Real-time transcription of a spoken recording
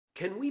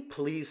Can we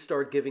please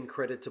start giving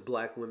credit to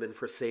black women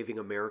for saving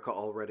America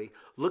already?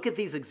 Look at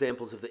these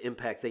examples of the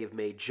impact they have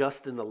made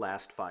just in the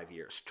last 5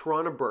 years.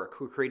 Tarana Burke,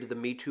 who created the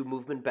Me Too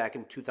movement back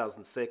in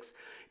 2006,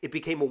 it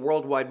became a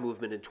worldwide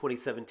movement in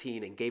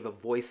 2017 and gave a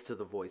voice to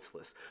the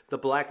voiceless. The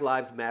Black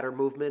Lives Matter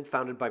movement,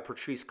 founded by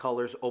Patrisse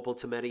Cullors, Opal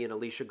Tometi, and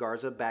Alicia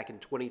Garza back in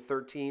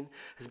 2013,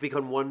 has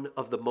become one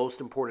of the most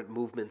important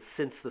movements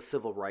since the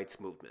Civil Rights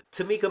Movement.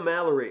 Tamika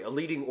Mallory, a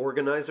leading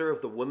organizer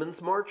of the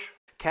Women's March,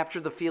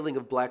 captured the feeling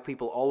of black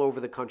people all over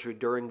the country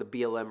during the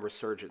BLM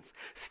resurgence.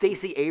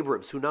 Stacey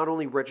Abrams, who not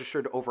only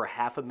registered over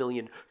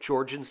 500,000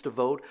 Georgians to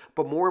vote,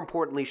 but more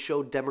importantly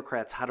showed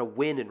Democrats how to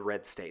win in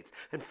red states.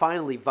 And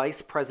finally,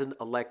 Vice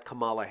President-elect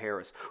Kamala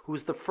Harris, who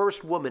is the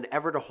first woman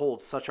ever to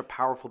hold such a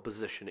powerful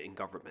position in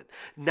government.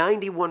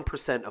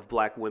 91% of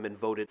black women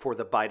voted for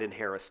the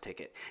Biden-Harris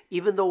ticket.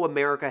 Even though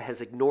America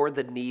has ignored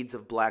the needs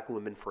of black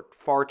women for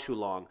far too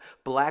long,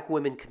 black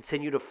women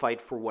continue to fight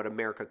for what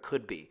America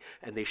could be,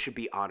 and they should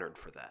be honored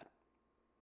for that.